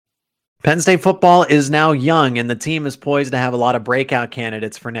Penn State football is now young, and the team is poised to have a lot of breakout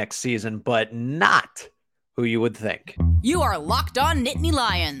candidates for next season, but not who you would think. You are Locked On Nittany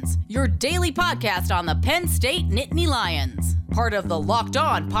Lions, your daily podcast on the Penn State Nittany Lions, part of the Locked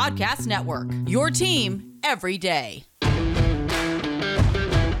On Podcast Network, your team every day.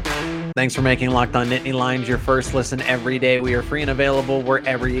 Thanks for making Locked On Nittany Lions your first listen every day. We are free and available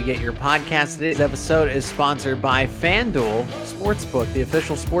wherever you get your podcasts. Today's episode is sponsored by FanDuel Sportsbook, the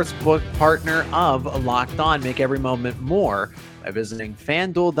official sportsbook partner of Locked On. Make every moment more by visiting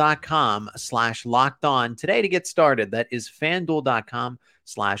FanDuel.com/Locked On today to get started. That is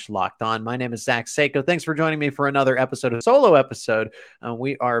FanDuel.com/Locked On. My name is Zach Seiko. Thanks for joining me for another episode, a solo episode.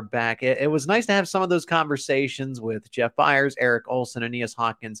 We are back. It was nice to have some of those conversations with Jeff Byers, Eric Olson, and Aeneas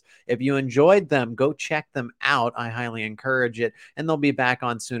Hawkins. If you enjoyed them, go check them out. I highly encourage it. And they'll be back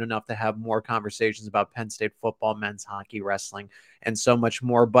on soon enough to have more conversations about Penn State football, men's hockey, wrestling, and so much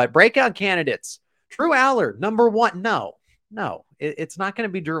more. But breakout candidates, Drew Allar, number one. No, it's not going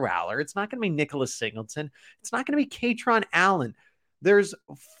to be Drew Allar. It's not going to be Nicholas Singleton. It's not going to be Kaytron Allen. There's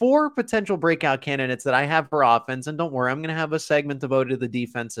 4 potential breakout candidates that I have for offense. And don't worry, I'm going to have a segment devoted to the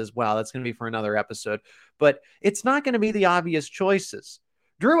defense as well. That's going to be for another episode. But it's not going to be the obvious choices.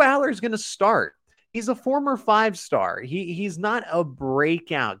 Drew Allar is going to start. He's a former 5-star. He's not a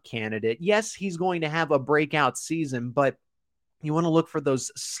breakout candidate. Yes, he's going to have a breakout season, but you want to look for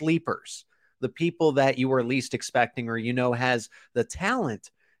those sleepers, the people that you were least expecting or has the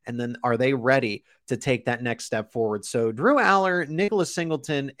talent, and then are they ready to take that next step forward? So Drew Allar, Nicholas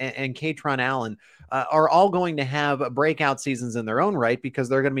Singleton, and Kaytron Allen are all going to have breakout seasons in their own right because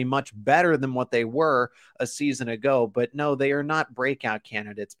they're going to be much better than what they were a season ago. But no, they are not breakout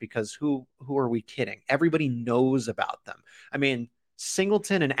candidates because who are we kidding? Everybody knows about them. I mean,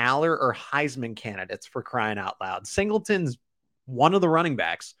 Singleton and Allar are Heisman candidates, for crying out loud. Singleton's one of the running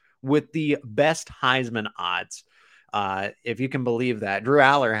backs with the best Heisman odds, if you can believe that. Drew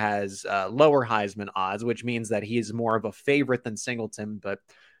Allar has lower Heisman odds, which means that he's more of a favorite than Singleton. But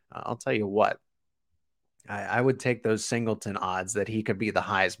I'll tell you what, I would take those Singleton odds that he could be the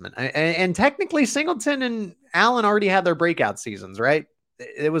Heisman. And technically, Singleton and Allen already had their breakout seasons, right?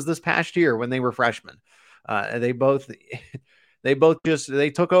 It was this past year when they were freshmen. They both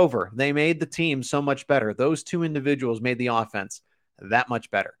took over. They made the team so much better. Those 2 individuals made the offense that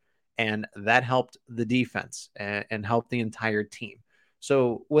much better. And that helped the defense and helped the entire team.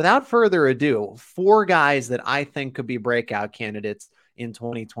 So without further ado, 4 guys that I think could be breakout candidates in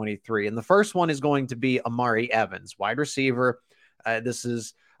 2023. And the first one is going to be Amari Evans, wide receiver. This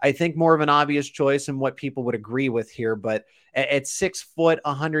is, I think, more of an obvious choice and what people would agree with here. But at 6 foot,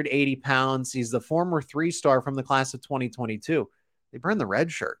 180 pounds, he's the former 3-star from the class of 2022. They burned the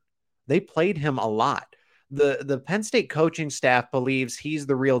red shirt. They played him a lot. The Penn State coaching staff believes he's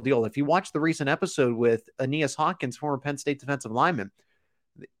the real deal. If you watch the recent episode with Aeneas Hawkins, former Penn State defensive lineman,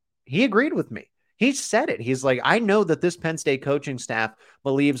 he agreed with me. He said it. He's like, I know that this Penn State coaching staff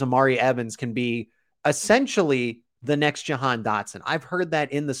believes Amari Evans can be essentially the next Jahan Dotson. I've heard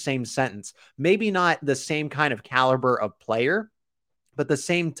that in the same sentence. Maybe not the same kind of caliber of player, but the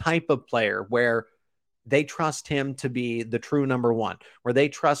same type of player where they trust him to be the true number one, where they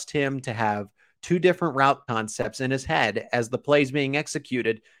trust him to have 2 different route concepts in his head as the plays being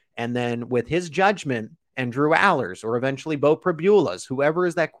executed. And then with his judgment and Drew Allar's, or eventually Bo Pribula's, whoever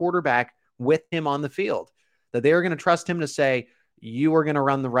is that quarterback with him on the field, that they are going to trust him to say, you are going to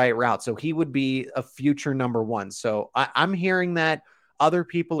run the right route. So he would be a future number 1. So I'm hearing that. Other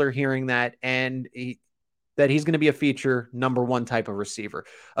people are hearing that. And that he's going to be a feature number 1 type of receiver.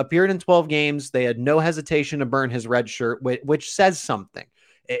 Appeared in 12 games. They had no hesitation to burn his red shirt, which says something.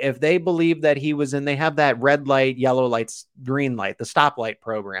 If they believe that he was in, they have that red light, yellow lights, green light, the stoplight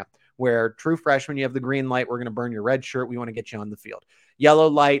program, where true freshmen, you have the green light, we're going to burn your red shirt, we want to get you on the field. Yellow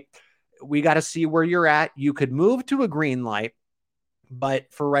light, we got to see where you're at. You could move to a green light,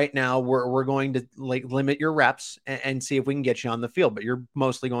 but for right now, we're going to limit your reps and see if we can get you on the field. But you're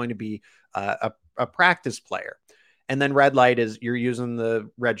mostly going to be a practice player. And then red light is you're using the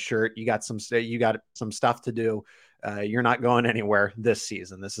red shirt. You got some stuff to do. You're not going anywhere this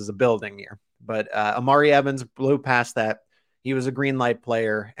season. This is a building year. But Amari Evans blew past that. He was a green light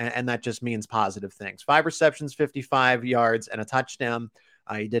player, and that just means positive things. 5 receptions, 55 yards, and a touchdown.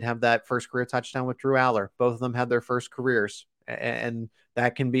 He did have that first career touchdown with Drew Allar. Both of them had their first careers, and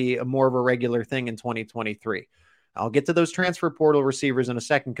that can be more of a regular thing in 2023. I'll get to those transfer portal receivers in a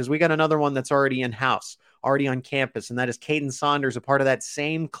second because we got another one that's already in-house, already on campus, and that is Caden Saunders, a part of that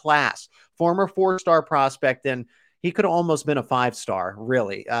same class, former 4-star prospect, and he could have almost been a 5-star,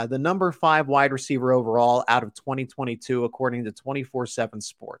 really. The number 5 wide receiver overall out of 2022, according to 24/7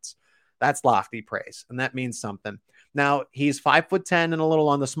 Sports. That's lofty praise, and that means something. Now, he's 5'10" and a little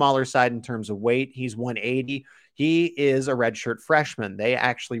on the smaller side in terms of weight. He's 180. He is a redshirt freshman. They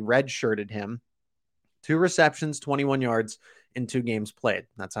actually redshirted him. 2 receptions, 21 yards in 2 games played.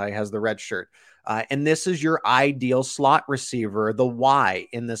 That's how he has the red shirt. And this is your ideal slot receiver, the Y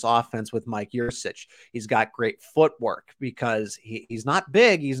in this offense with Mike Yurcich. He's got great footwork because he's not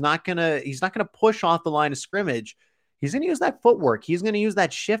big. He's not gonna push off the line of scrimmage. He's gonna use that footwork. He's gonna use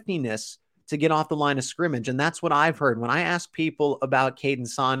that shiftiness to get off the line of scrimmage. And that's what I've heard when I ask people about Caden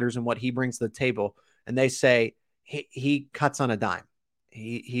Saunders and what he brings to the table, and they say he cuts on a dime.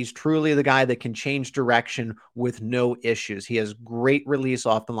 He's truly the guy that can change direction with no issues. He has great release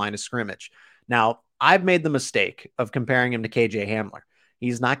off the line of scrimmage. Now, I've made the mistake of comparing him to KJ Hamler.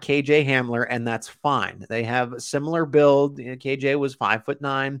 He's not KJ Hamler, and that's fine. They have a similar build. KJ was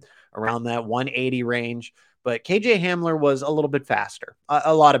 5'9", around that 180 range, but KJ Hamler was a little bit faster,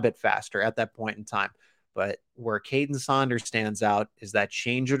 a lot a bit faster at that point in time. But where Caden Saunders stands out is that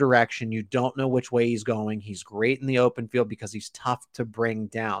change of direction. You don't know which way he's going. He's great in the open field because he's tough to bring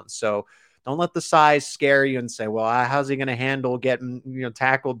down. So don't let the size scare you and say, well, how's he going to handle getting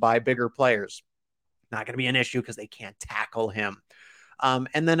tackled by bigger players? Not going to be an issue because they can't tackle him. And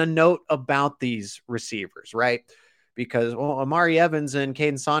then a note about these receivers, right? Because, Amari Evans and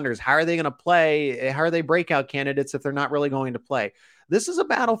Caden Saunders, how are they going to play? How are they breakout candidates if they're not really going to play? This is a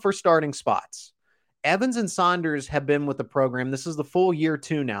battle for starting spots. Evans and Saunders have been with the program. This is the full year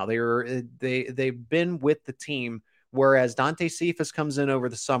 2 now. They've been with the team, whereas Dante Cephas comes in over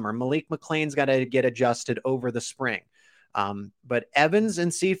the summer. Malik McClain's got to get adjusted over the spring. But Evans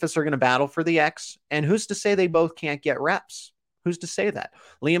and Cephas are going to battle for the X, and who's to say they both can't get reps? Who's to say that?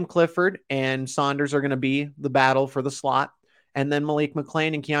 Liam Clifford and Saunders are going to be the battle for the slot. And then Malik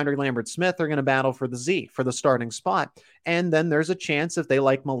McClain and Keandre Lambert-Smith are going to battle for the Z, for the starting spot. And then there's a chance if they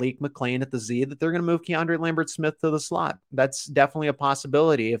like Malik McClain at the Z that they're going to move Keandre Lambert-Smith to the slot. That's definitely a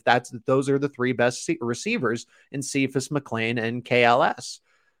possibility if those are the 3 best receivers in Cephas, McClain, and KLS.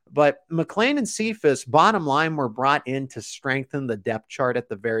 But McClain and Cephas, bottom line, were brought in to strengthen the depth chart at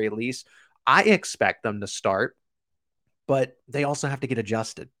the very least. I expect them to start, but they also have to get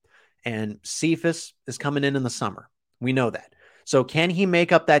adjusted. And Cephas is coming in the summer. We know that. So can he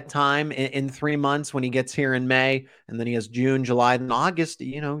make up that time in 3 months when he gets here in May, and then he has June, July, and August?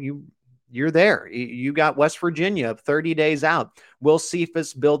 You're there. You got West Virginia 30 days out. Will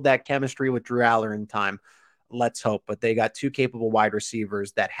Cephas build that chemistry with Drew Aller in time? Let's hope. But they got 2 capable wide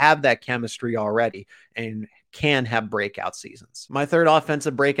receivers that have that chemistry already and can have breakout seasons. My third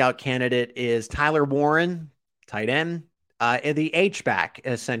offensive breakout candidate is Tyler Warren, tight end. The H-back,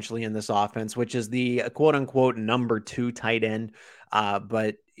 essentially, in this offense, which is the quote-unquote number 2 tight end.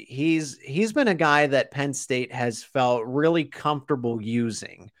 But he's been a guy that Penn State has felt really comfortable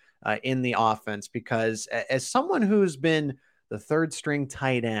using in the offense because as someone who's been the 3rd-string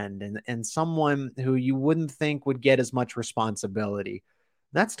tight end and someone who you wouldn't think would get as much responsibility,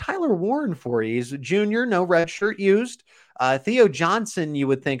 that's Tyler Warren for you. He's a junior, no red shirt used. Theo Johnson, you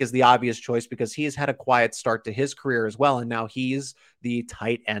would think, is the obvious choice because he has had a quiet start to his career as well, and now he's the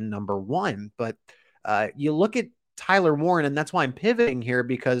tight end number 1. But you look at Tyler Warren, and that's why I'm pivoting here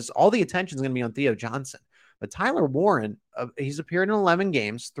because all the attention is going to be on Theo Johnson. But Tyler Warren, he's appeared in 11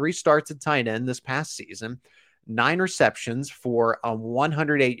 games, 3 starts at tight end this past season, 9 receptions for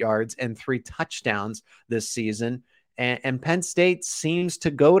 108 yards and 3 touchdowns this season. And Penn State seems to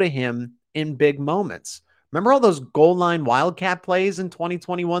go to him in big moments. Remember all those goal line wildcat plays in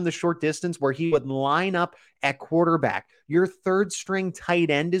 2021, the short distance where he would line up at quarterback? Your 3rd-string tight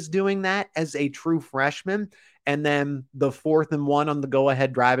end is doing that as a true freshman. And then the 4th and 1 on the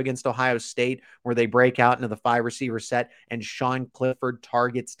go-ahead drive against Ohio State where they break out into the 5-receiver set and Sean Clifford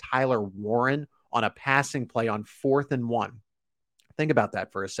targets Tyler Warren on a passing play on 4th and 1. Think about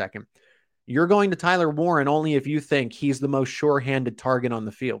that for a second. You're going to Tyler Warren only if you think he's the most sure-handed target on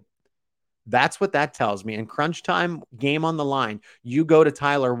the field. That's what that tells me. In crunch time, game on the line, you go to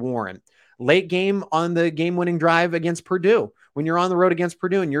Tyler Warren. Late game on the game-winning drive against Purdue, when you're on the road against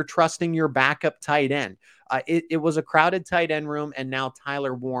Purdue and you're trusting your backup tight end. It was a crowded tight end room, and now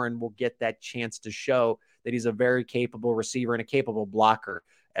Tyler Warren will get that chance to show that he's a very capable receiver and a capable blocker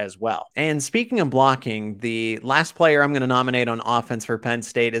as well. And speaking of blocking, the last player I'm going to nominate on offense for Penn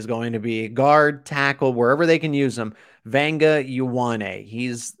State is going to be guard, tackle, wherever they can use him, Vanga Ioane.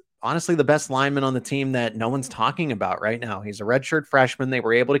 He's honestly the best lineman on the team that no one's talking about right now. He's a redshirt freshman. They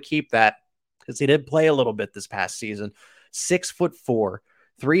were able to keep that because he did play a little bit this past season. 6'4",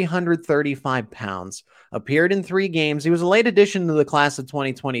 335 pounds, appeared in 3 games. He was a late addition to the class of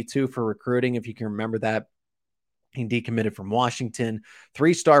 2022 for recruiting, if you can remember that. He decommitted from Washington,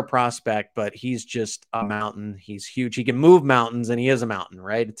 3-star prospect, but he's just a mountain. He's huge. He can move mountains, and he is a mountain,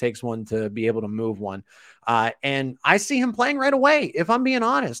 right? It takes one to be able to move one. And I see him playing right away. If I'm being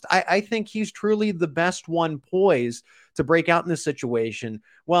honest, I think he's truly the best one poised to break out in this situation.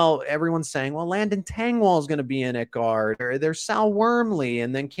 Well, everyone's saying, well, Landon Tangwall is going to be in at guard, or there's Sal Wormley,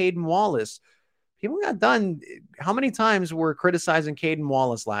 and then Caden Wallace. People got done. How many times were criticizing Caden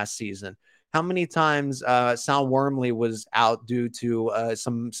Wallace last season? How many times Sal Wormley was out due to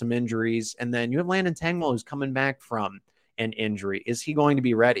some injuries, and then you have Landon Tangwall who's coming back from an injury. Is he going to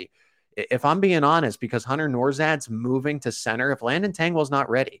be ready? If I'm being honest, because Hunter Norzad's moving to center, if Landon Tangwall's not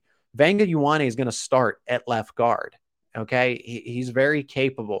ready, Vanga Ioane is going to start at left guard. Okay, he's very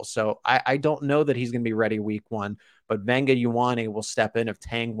capable, so I don't know that he's going to be ready week one. But Vanga Ioane will step in if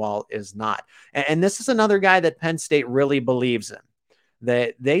Tangwall is not. And this is another guy that Penn State really believes in.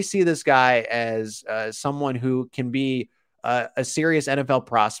 That they see this guy as someone who can be a serious NFL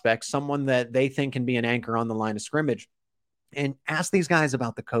prospect, someone that they think can be an anchor on the line of scrimmage. And ask these guys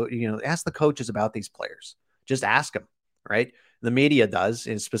about the coach, ask the coaches about these players. Just ask them, right? The media does,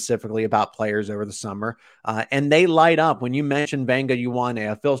 and specifically about players over the summer. And they light up when you mention Vanga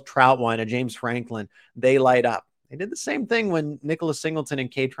Ioane, a Phil Troutwine, a James Franklin, they light up. They did the same thing when Nicholas Singleton and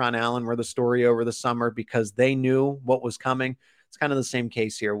Katron Allen were the story over the summer because they knew what was coming. It's kind of the same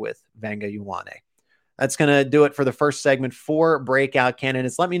case here with Vanga Ioane. That's going to do it for the first segment for breakout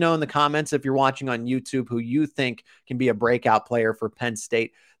candidates. Let me know in the comments if you're watching on YouTube who you think can be a breakout player for Penn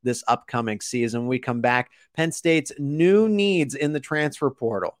State this upcoming season. When we come back, Penn State's new needs in the transfer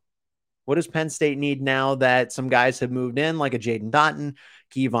portal. What does Penn State need now that some guys have moved in, like a Jaden Dotton,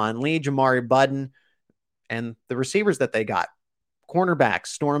 Kevon Lee, Jamari Budden, and the receivers that they got? Cornerback,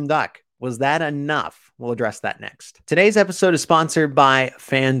 Storm Duck. Was that enough? We'll address that next. Today's episode is sponsored by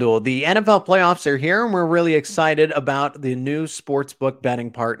FanDuel. The NFL playoffs are here, and we're really excited about the new sportsbook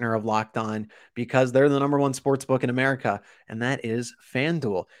betting partner of Locked On because they're the #1 sportsbook in America, and that is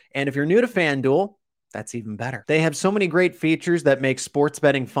FanDuel. And if you're new to FanDuel, that's even better. They have so many great features that make sports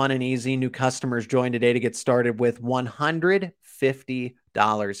betting fun and easy. New customers join today to get started with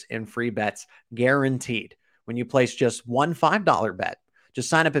 $150 in free bets guaranteed when you place just one $5 bet. Just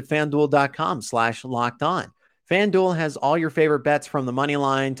sign up at FanDuel.com/locked-on. FanDuel has all your favorite bets from the money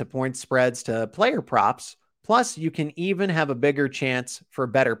line to point spreads to player props. Plus, you can even have a bigger chance for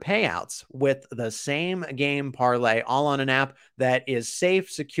better payouts with the same game parlay, all on an app that is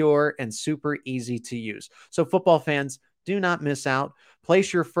safe, secure, and super easy to use. So football fans, do not miss out.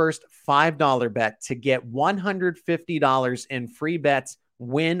 Place your first $5 bet to get $150 in free bets,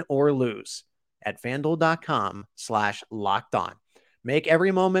 win or lose, at FanDuel.com/locked-on. Make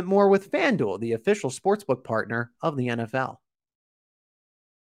every moment more with FanDuel, the official sportsbook partner of the NFL.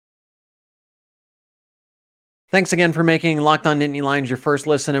 Thanks again for making Locked On Nittany Lions your first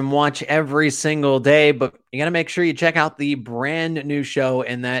listen and watch every single day. But you got to make sure you check out the brand new show,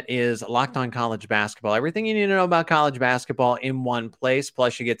 and that is Locked On College Basketball. Everything you need to know about college basketball in one place.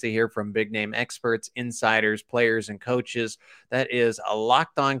 Plus, you get to hear from big name experts, insiders, players, and coaches. That is a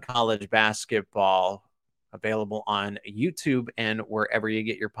Locked On College Basketball, available on YouTube and wherever you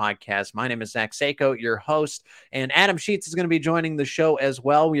get your podcasts. My name is Zach Seiko, your host, and Adam Sheets is going to be joining the show as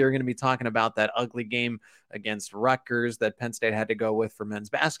well. We are going to be talking about that ugly game against Rutgers that Penn State had to go with for men's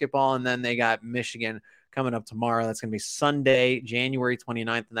basketball, and then they got Michigan coming up tomorrow. That's going to be Sunday, January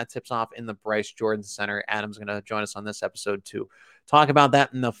 29th, and that tips off in the Bryce Jordan Center. Adam's going to join us on this episode to talk about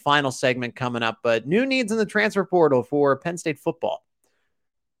that in the final segment coming up. But new needs in the transfer portal for Penn State football.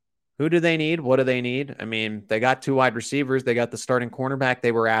 Who do they need? What do they need? I mean, they got 2 wide receivers. They got the starting cornerback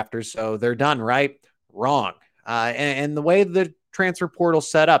they were after, so they're done, right? Wrong. And the way the transfer portal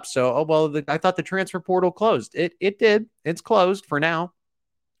set up. So, I thought the transfer portal closed. It did. It's closed for now.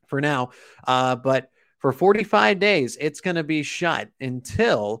 But for 45 days, it's going to be shut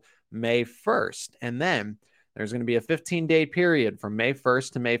until May 1st. And then there's going to be a 15-day period from May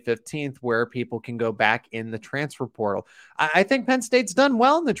 1st to May 15th where people can go back in the transfer portal. I think Penn State's done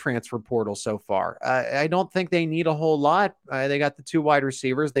well in the transfer portal so far. I don't think they need a whole lot. They got the 2 wide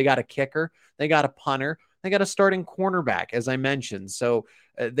receivers. They got a kicker. They got a punter. They got a starting cornerback, as I mentioned. So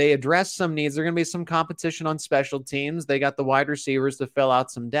they address some needs. There's going to be some competition on special teams. They got the wide receivers to fill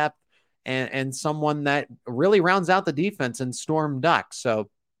out some depth and someone that really rounds out the defense in Storm Duck. So,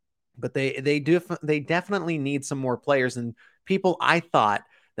 but they definitely need some more players, and people I thought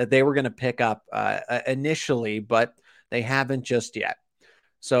that they were going to pick up initially, but they haven't just yet.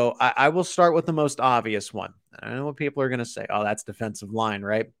 So I will start with the most obvious one. I know what people are going to say. Oh, that's defensive line,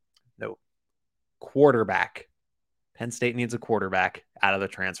 right? No. Quarterback. Penn State needs a quarterback out of the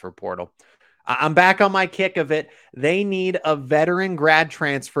transfer portal. I'm back on my kick of it. They need a veteran grad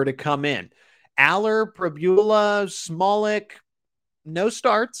transfer to come in. Aller, Prabula, Smolik, no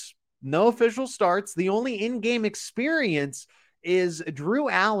starts, no official starts. The only in-game experience is Drew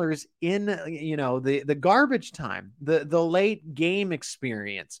Aller's in, the garbage time, the late game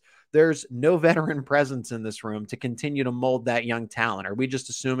experience. There's no veteran presence in this room to continue to mold that young talent. Are we just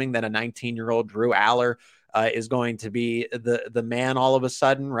assuming that a 19-year-old Drew Aller is going to be the man all of a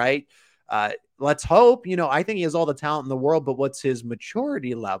sudden, right? Let's hope. I think he has all the talent in the world, but what's his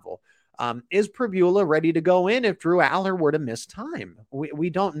maturity level? Is Prabula ready to go in if Drew Aller were to miss time? We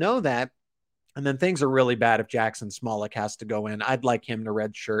don't know that. And then things are really bad if Jackson Smolik has to go in. I'd like him to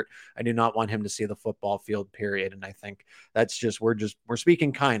redshirt. I do not want him to see the football field, period. And I think that's we're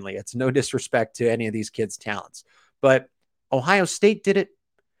speaking kindly. It's no disrespect to any of these kids' talents. But Ohio State did it.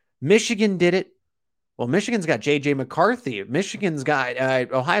 Michigan did it. Well, Michigan's got J.J. McCarthy. Michigan's got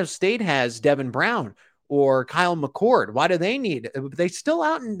Ohio State has Devin Brown or Kyle McCord. Why do they need? They still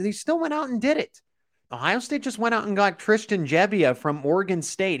went out and did it. Ohio State just went out and got Christian Gebbia from Oregon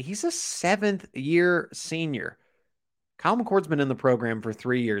State. He's a 7th-year senior. Kyle McCord's been in the program for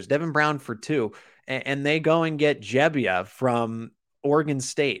 3 years, Devin Brown for 2, and they go and get Gebbia from Oregon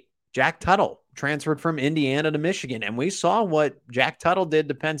State. Jack Tuttle transferred from Indiana to Michigan, and we saw what Jack Tuttle did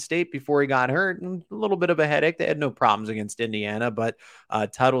to Penn State before he got hurt. A little bit of a headache. They had no problems against Indiana, but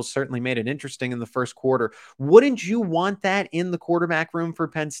Tuttle certainly made it interesting in the first quarter. Wouldn't you want that in the quarterback room for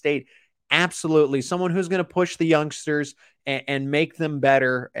Penn State? Absolutely. Someone who's going to push the youngsters and make them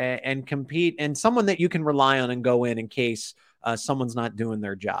better and compete, and someone that you can rely on and go in case someone's not doing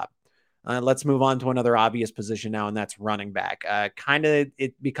their job. Let's move on to another obvious position now, and that's running back.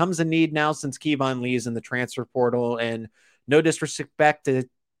 It becomes a need now since Kevon Lee's in the transfer portal, and no disrespect to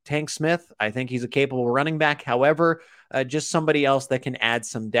Tank Smith. I think he's a capable running back. However, just somebody else that can add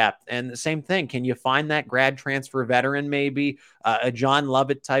some depth. And the same thing, can you find that grad transfer veteran, maybe a John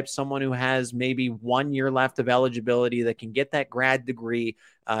Lovett type, someone who has maybe 1 year left of eligibility that can get that grad degree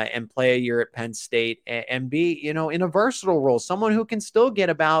and play a year at Penn State and be, in a versatile role, someone who can still get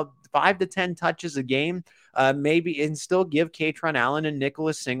about 5 to 10 touches a game, maybe, and still give Katron Allen and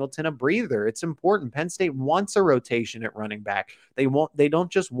Nicholas Singleton a breather. It's important. Penn State wants a rotation at running back. They don't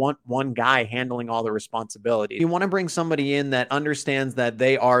just want one guy handling all the responsibility. You want to bring somebody in that understands that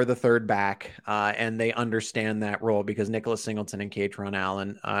they are the third back and they understand that role, because Nicholas Singleton and Katron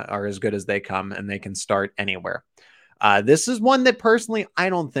Allen are as good as they come and they can start anywhere. This is one that personally I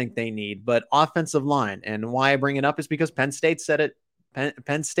don't think they need, but offensive line. And why I bring it up is because Penn State said it.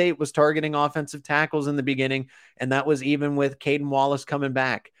 Penn State was targeting offensive tackles in the beginning, and that was even with Caden Wallace coming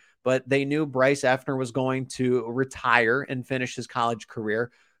back. But they knew Bryce Effner was going to retire and finish his college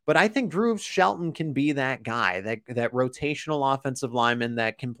career. But I think Drew Shelton can be that guy, that rotational offensive lineman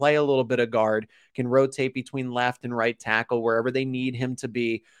that can play a little bit of guard, can rotate between left and right tackle wherever they need him to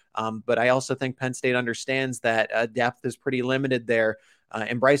be. But I also think Penn State understands that depth is pretty limited there.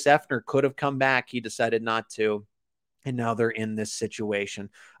 And Bryce Effner could have come back. He decided not to. And now they're in this situation.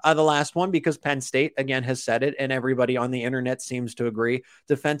 The last one, because Penn State, again, has said it, and everybody on the internet seems to agree,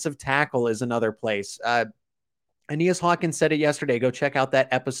 defensive tackle is another place. Aeneas Hawkins said it yesterday. Go check out that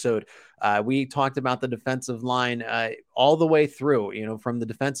episode. We talked about the defensive line all the way through, from the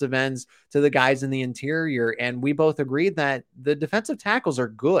defensive ends to the guys in the interior. And we both agreed that the defensive tackles are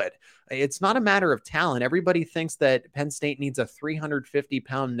good. It's not a matter of talent. Everybody thinks that Penn State needs a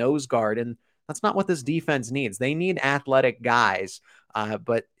 350-pound nose guard, and that's not what this defense needs. They need athletic guys,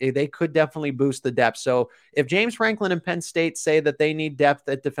 but they could definitely boost the depth. So if James Franklin and Penn State say that they need depth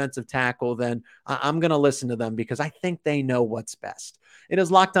at defensive tackle, then I'm going to listen to them because I think they know what's best. It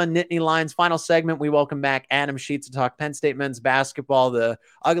is Locked On Nittany Lions. Final segment, we welcome back Adam Sheets to talk Penn State men's basketball, the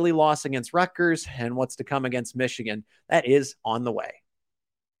ugly loss against Rutgers, and what's to come against Michigan. That is on the way.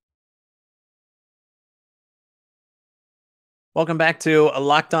 Welcome back to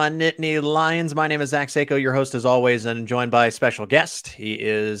Locked On Nittany Lions. My name is Zach Sako, your host as always, and joined by a special guest. He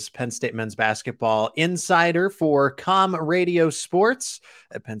is Penn State men's basketball insider for Com Radio Sports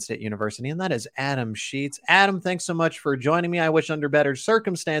at Penn State University, and that is Adam Sheets. Adam, thanks so much for joining me. I wish under better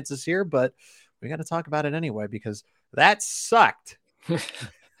circumstances here, but we got to talk about it anyway because that sucked.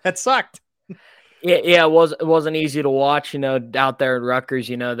 That sucked. Yeah, it wasn't easy to watch, out there at Rutgers.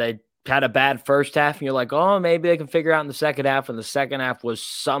 They had a bad first half, and you're like, oh, maybe they can figure out in the second half, and the second half was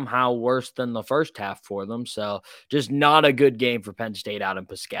somehow worse than the first half for them. So just not a good game for Penn State out in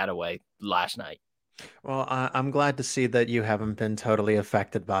Piscataway last night. Well, I'm glad to see that you haven't been totally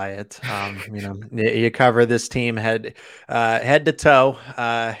affected by it. You cover this team head to toe,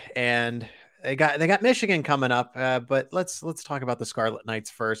 and They got Michigan coming up, but let's talk about the Scarlet Knights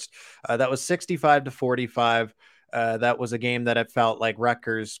first. That was 65-45. That was a game that it felt like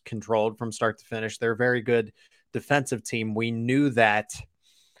Rutgers controlled from start to finish. They're a very good defensive team. We knew that,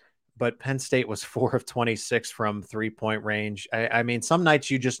 but Penn State was 4 of 26 from 3-point range. I mean, some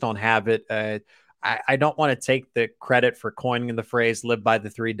nights you just don't have it. I don't want to take the credit for coining the phrase "live by the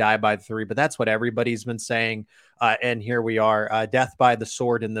three, die by the three," but that's what everybody's been saying. And here we are, death by the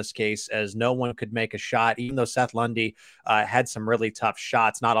sword in this case, as no one could make a shot, even though Seth Lundy had some really tough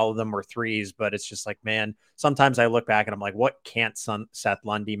shots. Not all of them were threes, but it's just like, man, sometimes I look back and I'm like, what can't Seth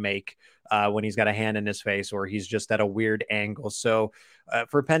Lundy make when he's got a hand in his face or he's just at a weird angle? So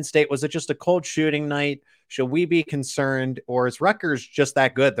for Penn State, was it just a cold shooting night? Should we be concerned, or is Rutgers just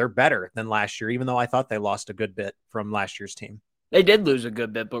that good? They're better than last year, even though I thought they lost a good bit from last year's team. They did lose a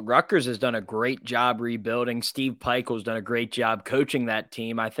good bit, but Rutgers has done a great job rebuilding. Steve Pikiell's done a great job coaching that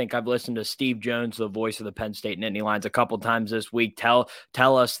team. I think I've listened to Steve Jones, the voice of the Penn State Nittany Lions, a couple times this week, tell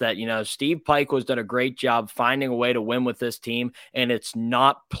us that, Steve Pikiell's done a great job finding a way to win with this team, and it's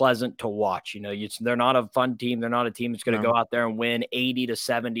not pleasant to watch. They're not a fun team. They're not a team that's going to go out there and win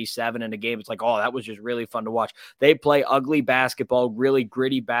 80-77 in a game. It's like, oh, that was just really fun to watch. They play ugly basketball, really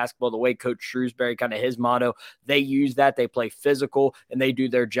gritty basketball, the way Coach Shrewsbury, kind of his motto. They use that. They play physical, and they do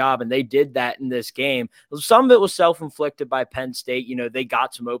their job, and they did that in this game. Some of it was self-inflicted by Penn State. They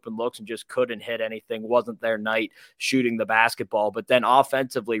got some open looks and just couldn't hit anything. Wasn't their night shooting the basketball. But then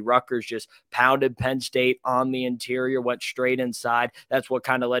offensively, Rutgers just pounded Penn State on the interior, went straight inside. That's what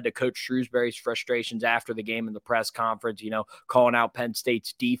kind of led to Coach Shrewsbury's frustrations after the game in the press conference, calling out Penn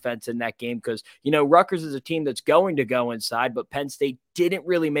State's defense in that game because, Rutgers is a team that's going to go inside, but Penn State didn't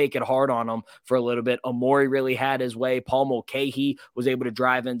really make it hard on them for a little bit. Amori really had his way. Paul Mulcahy was able to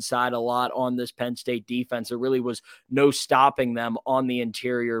drive inside a lot on this Penn State defense. There really was no stopping them on the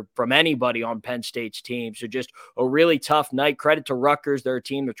interior from anybody on Penn State's team. So just a really tough night. Credit to Rutgers. They're a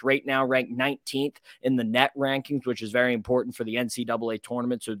team that's right now ranked 19th in the net rankings, which is very important for the NCAA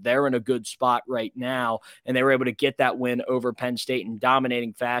tournament. So they're in a good spot right now, and they were able to get that win over Penn State in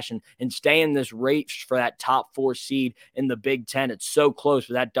dominating fashion and stay in this race for that top 4 seed in the Big Ten. It's so close,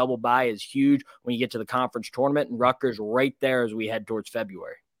 but that double bye is huge when you get to the conference tournament, and Rutgers right there as we head towards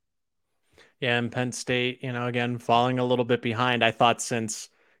February. Yeah, and Penn State, again, falling a little bit behind. I thought since,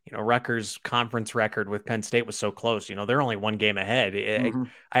 Rutgers' conference record with Penn State was so close, they're only one game ahead.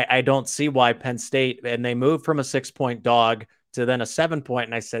 I don't see why Penn State, and they moved from a 6-point dog to then a 7-point,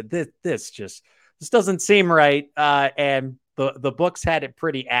 and I said, this doesn't seem right. And the books had it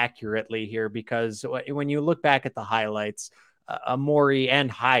pretty accurately here, because when you look back at the highlights, Amori and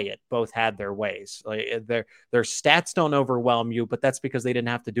Hyatt both had their ways. Like their stats don't overwhelm you, but that's because they didn't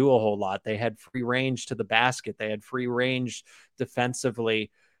have to do a whole lot. They had free range to the basket. They had free range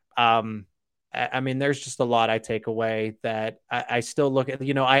defensively. I mean, there's just a lot I take away that I still look at.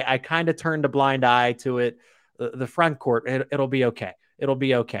 I kind of turned a blind eye to it. The front court, it'll be okay. It'll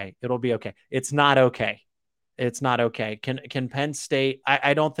be okay. It'll be okay. It's not okay. It's not okay. Can Penn State?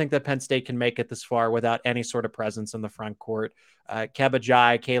 I don't think that Penn State can make it this far without any sort of presence in the front court. Keba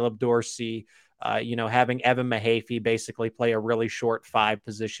Jai, Caleb Dorsey, having Evan Mahaffey basically play a really short 5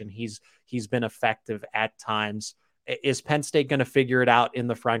 position. He's been effective at times. Is Penn State going to figure it out in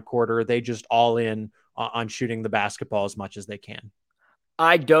the front court, or are they just all in on shooting the basketball as much as they can?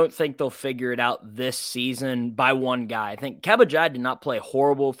 I don't think they'll figure it out this season by one guy. I think Keba Jai did not play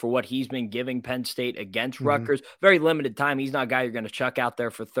horrible for what he's been giving Penn State against Rutgers. Very limited time. He's not a guy you're going to chuck out there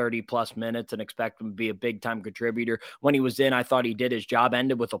for 30-plus minutes and expect him to be a big-time contributor. When he was in, I thought he did his job.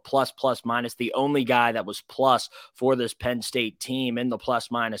 Ended with a plus-plus-minus. The only guy that was plus for this Penn State team in the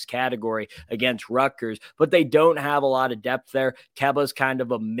plus-minus category against Rutgers. But they don't have a lot of depth there. Keba's kind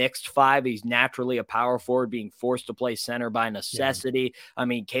of a mixed 5. He's naturally a power forward, being forced to play center by necessity. Yeah. I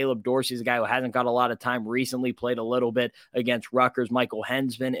mean, Caleb Dorsey's a guy who hasn't got a lot of time recently, played a little bit against Rutgers. Michael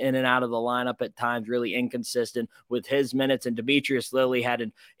Henn's been in and out of the lineup at times, really inconsistent with his minutes. And Demetrius Lilly had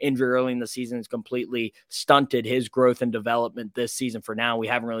an injury early in the season that's completely stunted his growth and development this season. For now, we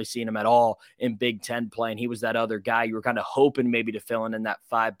haven't really seen him at all in Big Ten play, and he was that other guy you were kind of hoping maybe to fill in that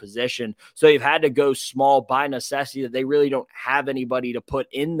 5 position. So you've had to go small by necessity, that they really don't have anybody to put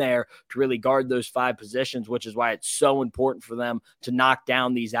in there to really guard those 5 positions, which is why it's so important for them to not knock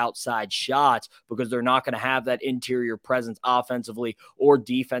down these outside shots because they're not going to have that interior presence offensively or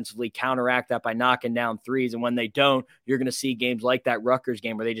defensively counteract that by knocking down threes. And when they don't, you're going to see games like that Rutgers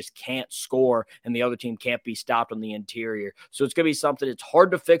game where they just can't score and the other team can't be stopped on the interior. So it's going to be something it's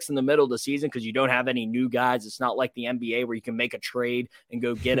hard to fix in the middle of the season because you don't have any new guys. It's not like the NBA where you can make a trade and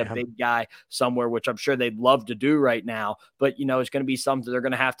go get a big guy somewhere, which I'm sure they'd love to do right now. But, it's going to be something they're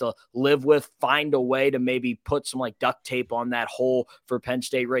going to have to live with, find a way to maybe put some like duct tape on that hole for Penn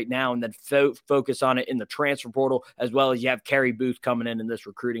State right now, and then focus on it in the transfer portal, as well as you have Kerry Booth coming in this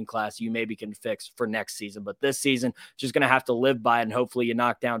recruiting class you maybe can fix for next season. But this season, just going to have to live by it, and hopefully you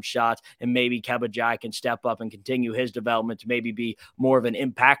knock down shots, and maybe Keba Jai can step up and continue his development to maybe be more of an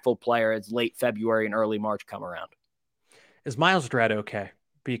impactful player as late February and early March come around. Is Miles Dredd okay?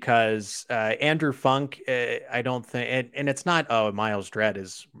 Because Andrew Funk, I don't think, and it's not, Miles Dredd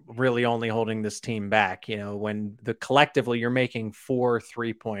is really only holding this team back. When collectively you're making 4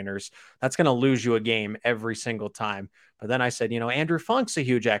 3-pointers, that's going to lose you a game every single time. But then I said, Andrew Funk's a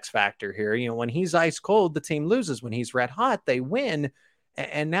huge X factor here. When he's ice cold, the team loses. When he's red hot, they win.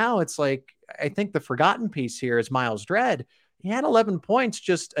 And now it's like, I think the forgotten piece here is Miles Dredd. He had 11 points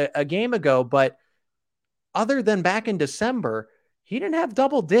just a game ago, but other than back in December, he didn't have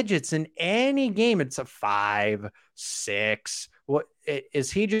double digits in any game. It's a 5, 6. What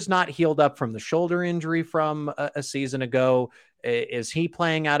is he just not healed up from the shoulder injury from a season ago? Is he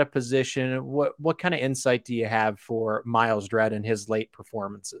playing out of position? What kind of insight do you have for Miles Dredd and his late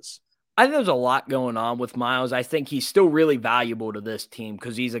performances? I think there's a lot going on with Miles. I think he's still really valuable to this team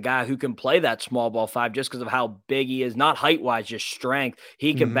because he's a guy who can play that small ball 5 just because of how big he is, not height-wise, just strength.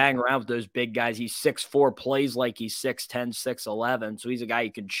 He can bang around with those big guys. He's 6'4", plays like he's 6'10", 6'11", so he's a guy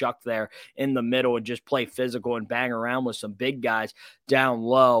you can chuck there in the middle and just play physical and bang around with some big guys down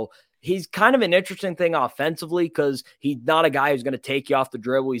low. He's kind of an interesting thing offensively because he's not a guy who's going to take you off the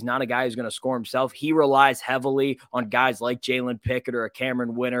dribble. He's not a guy who's going to score himself. He relies heavily on guys like Jalen Pickett or a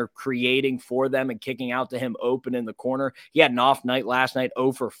Cameron Winter creating for them and kicking out to him open in the corner. He had an off night last night,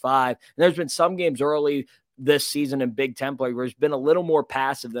 0 for 5. And there's been some games early this season in Big Ten play where he's been a little more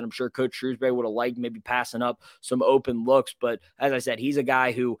passive than I'm sure Coach Shrewsbury would have liked, maybe passing up some open looks. But as I said, he's a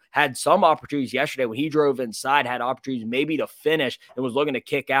guy who had some opportunities yesterday when he drove inside, had opportunities maybe to finish and was looking to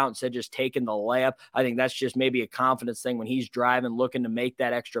kick out instead of just taking the layup. I think that's just maybe a confidence thing when he's driving, looking to make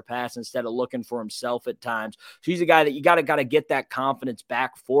that extra pass instead of looking for himself at times. So he's a guy that you got to get that confidence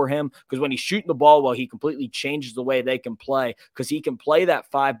back for him because when he's shooting the ball well, he completely changes the way they can play because he can play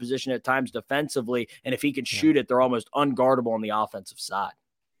that 5 position at times defensively. And if he can shoot it, they're almost unguardable on the offensive side.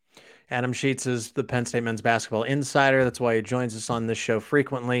 Adam Sheets is the Penn State men's basketball insider. That's why he joins us on this show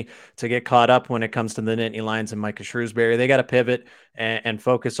frequently to get caught up when it comes to the Nittany Lions and Micah Shrewsbury. They got to pivot and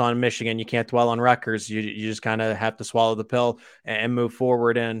focus on Michigan. You can't dwell on Rutgers. You just kind of have to swallow the pill and move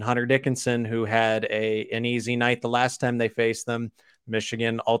forward. And Hunter Dickinson, who had an easy night the last time they faced them,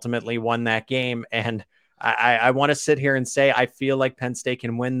 Michigan ultimately won that game. And I want to sit here and say I feel like Penn State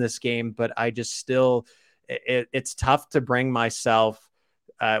can win this game, but I just still – it's tough to bring myself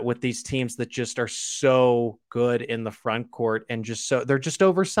with these teams that just are so good in the front court and they're just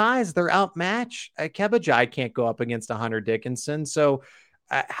oversized. They're outmatched. Keba Jai can't go up against a Hunter Dickinson. So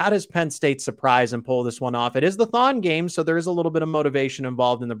how does Penn State surprise and pull this one off? It is the Thon game, so there is a little bit of motivation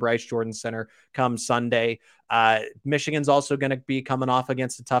involved in the Bryce Jordan Center come Sunday. Michigan's also going to be coming off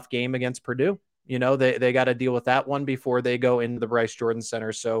against a tough game against Purdue. They got to deal with that one before they go into the Bryce Jordan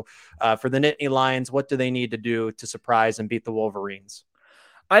Center. So for the Nittany Lions, what do they need to do to surprise and beat the Wolverines?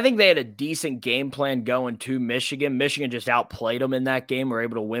 I think they had a decent game plan going to Michigan. Michigan just outplayed them in that game. Were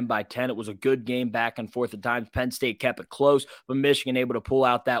able to win by 10. It was a good game back and forth at times. Penn State kept it close, but Michigan able to pull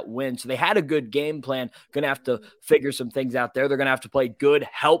out that win. So they had a good game plan. Going to have to figure some things out there. They're going to have to play good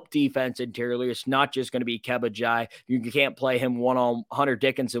help defense interiorly. It's not just going to be Keba Jai. You can't play him one-on Hunter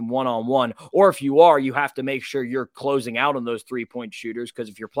Dickinson one-on-one. Or if you are, you have to make sure you're closing out on those 3-point shooters because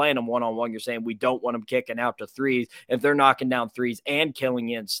if you're playing them one-on-one, you're saying we don't want them kicking out to threes. If they're knocking down threes and killing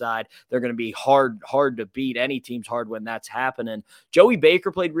you inside, they're going to be hard to beat. Any team's hard when that's happening. Joey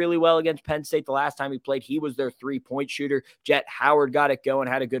Baker played really well against Penn State the last time he played. He was their 3-point shooter. Jet Howard got it going,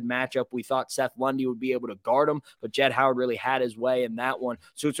 had a good matchup. We thought Seth Lundy would be able to guard him, but Jet Howard really had his way in that one.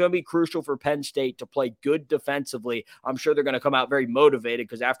 So it's going to be crucial for Penn State to play good defensively. I'm sure they're going to come out very motivated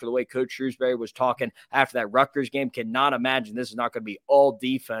because after the way Coach Shrewsbury was talking after that Rutgers game, cannot imagine this is not going to be all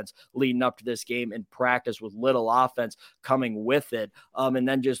defense leading up to this game in practice with little offense coming with it. And and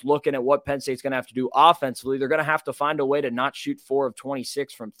then just looking at what Penn State's going to have to do offensively, they're going to have to find a way to not shoot 4 of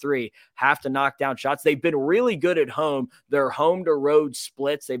 26 from 3, have to knock down shots. They've been really good at home. Their home to road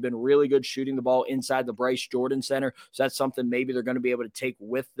splits, they've been really good shooting the ball inside the Bryce Jordan Center. So that's something maybe they're going to be able to take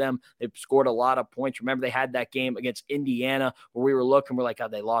with them. They've scored a lot of points. Remember, they had that game against Indiana where we were looking, we're like, oh,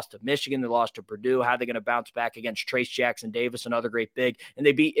 they lost to Michigan, they lost to Purdue. How are they going to bounce back against Trace Jackson Davis, another great big? And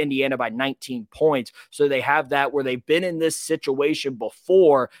they beat Indiana by 19 points. So they have that where they've been in this situation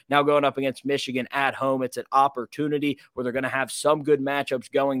before. Now going up against Michigan at home, it's an opportunity where they're going to have some good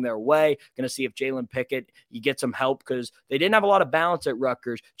matchups going their way. Going to see if Jalen Pickett, you get some help because they didn't have a lot of balance at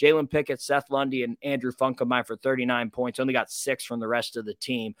Rutgers. Jalen Pickett, Seth Lundy, and Andrew Funk combined for 39 points. Only got 6 from the rest of the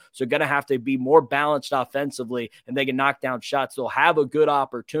team. So going to have to be more balanced offensively, and they can knock down shots. They'll have a good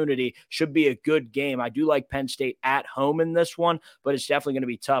opportunity. Should be a good game. I do like Penn State at home in this one, but it's definitely going to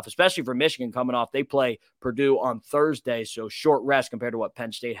be tough, especially for Michigan coming off. They play Purdue on Thursday, so short rest compared to what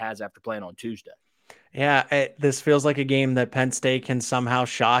Penn State has after playing on Tuesday. Yeah, this feels like a game that Penn State can somehow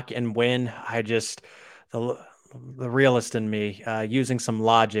shock and win. The realist in me, using some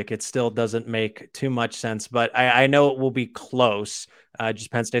logic, it still doesn't make too much sense, but I know it will be close.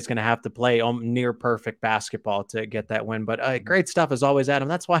 Just Penn State's going to have to play near perfect basketball to get that win. But great stuff as always, Adam.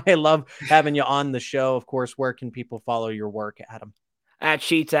 That's why I love having you on the show. Of course, where can people follow your work, Adam? At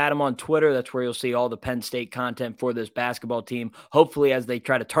Sheets Adam on Twitter. That's where you'll see all the Penn State content for this basketball team, hopefully as they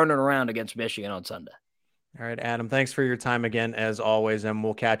try to turn it around against Michigan on Sunday. All right, Adam, thanks for your time again, as always, and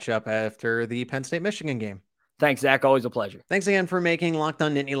we'll catch up after the Penn State-Michigan game. Thanks, Zach. Always a pleasure. Thanks again for making Locked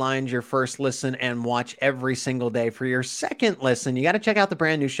On Nittany Lions your first listen and watch every single day. For your second listen, you got to check out the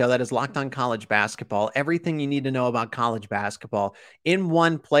brand new show that is Locked On College Basketball. Everything you need to know about college basketball in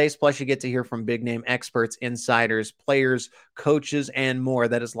one place. Plus, you get to hear from big name experts, insiders, players, coaches, and more.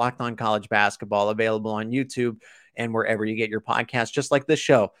 That is Locked On College Basketball, available on YouTube and wherever you get your podcasts, just like this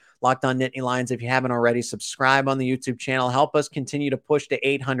show. Locked On Nittany Lions. If you haven't already, subscribe on the YouTube channel. Help us continue to push to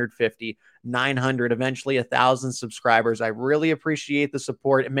 850, 900, eventually 1,000 subscribers. I really appreciate the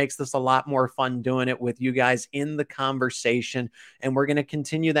support. It makes this a lot more fun doing it with you guys in the conversation. And we're going to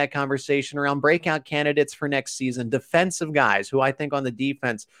continue that conversation around breakout candidates for next season, defensive guys who I think on the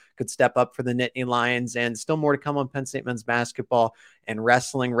defense could step up for the Nittany Lions, and still more to come on Penn State men's basketball and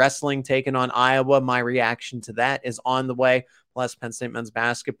wrestling. Wrestling taking on Iowa. My reaction to that is on the way. Plus Penn State men's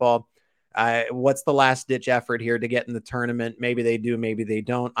basketball. What's the last ditch effort here to get in the tournament? Maybe they do, maybe they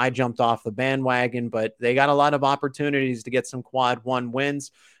don't. I jumped off the bandwagon, but they got a lot of opportunities to get some quad one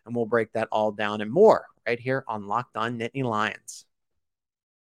wins, and we'll break that all down and more right here on Locked On Nittany Lions.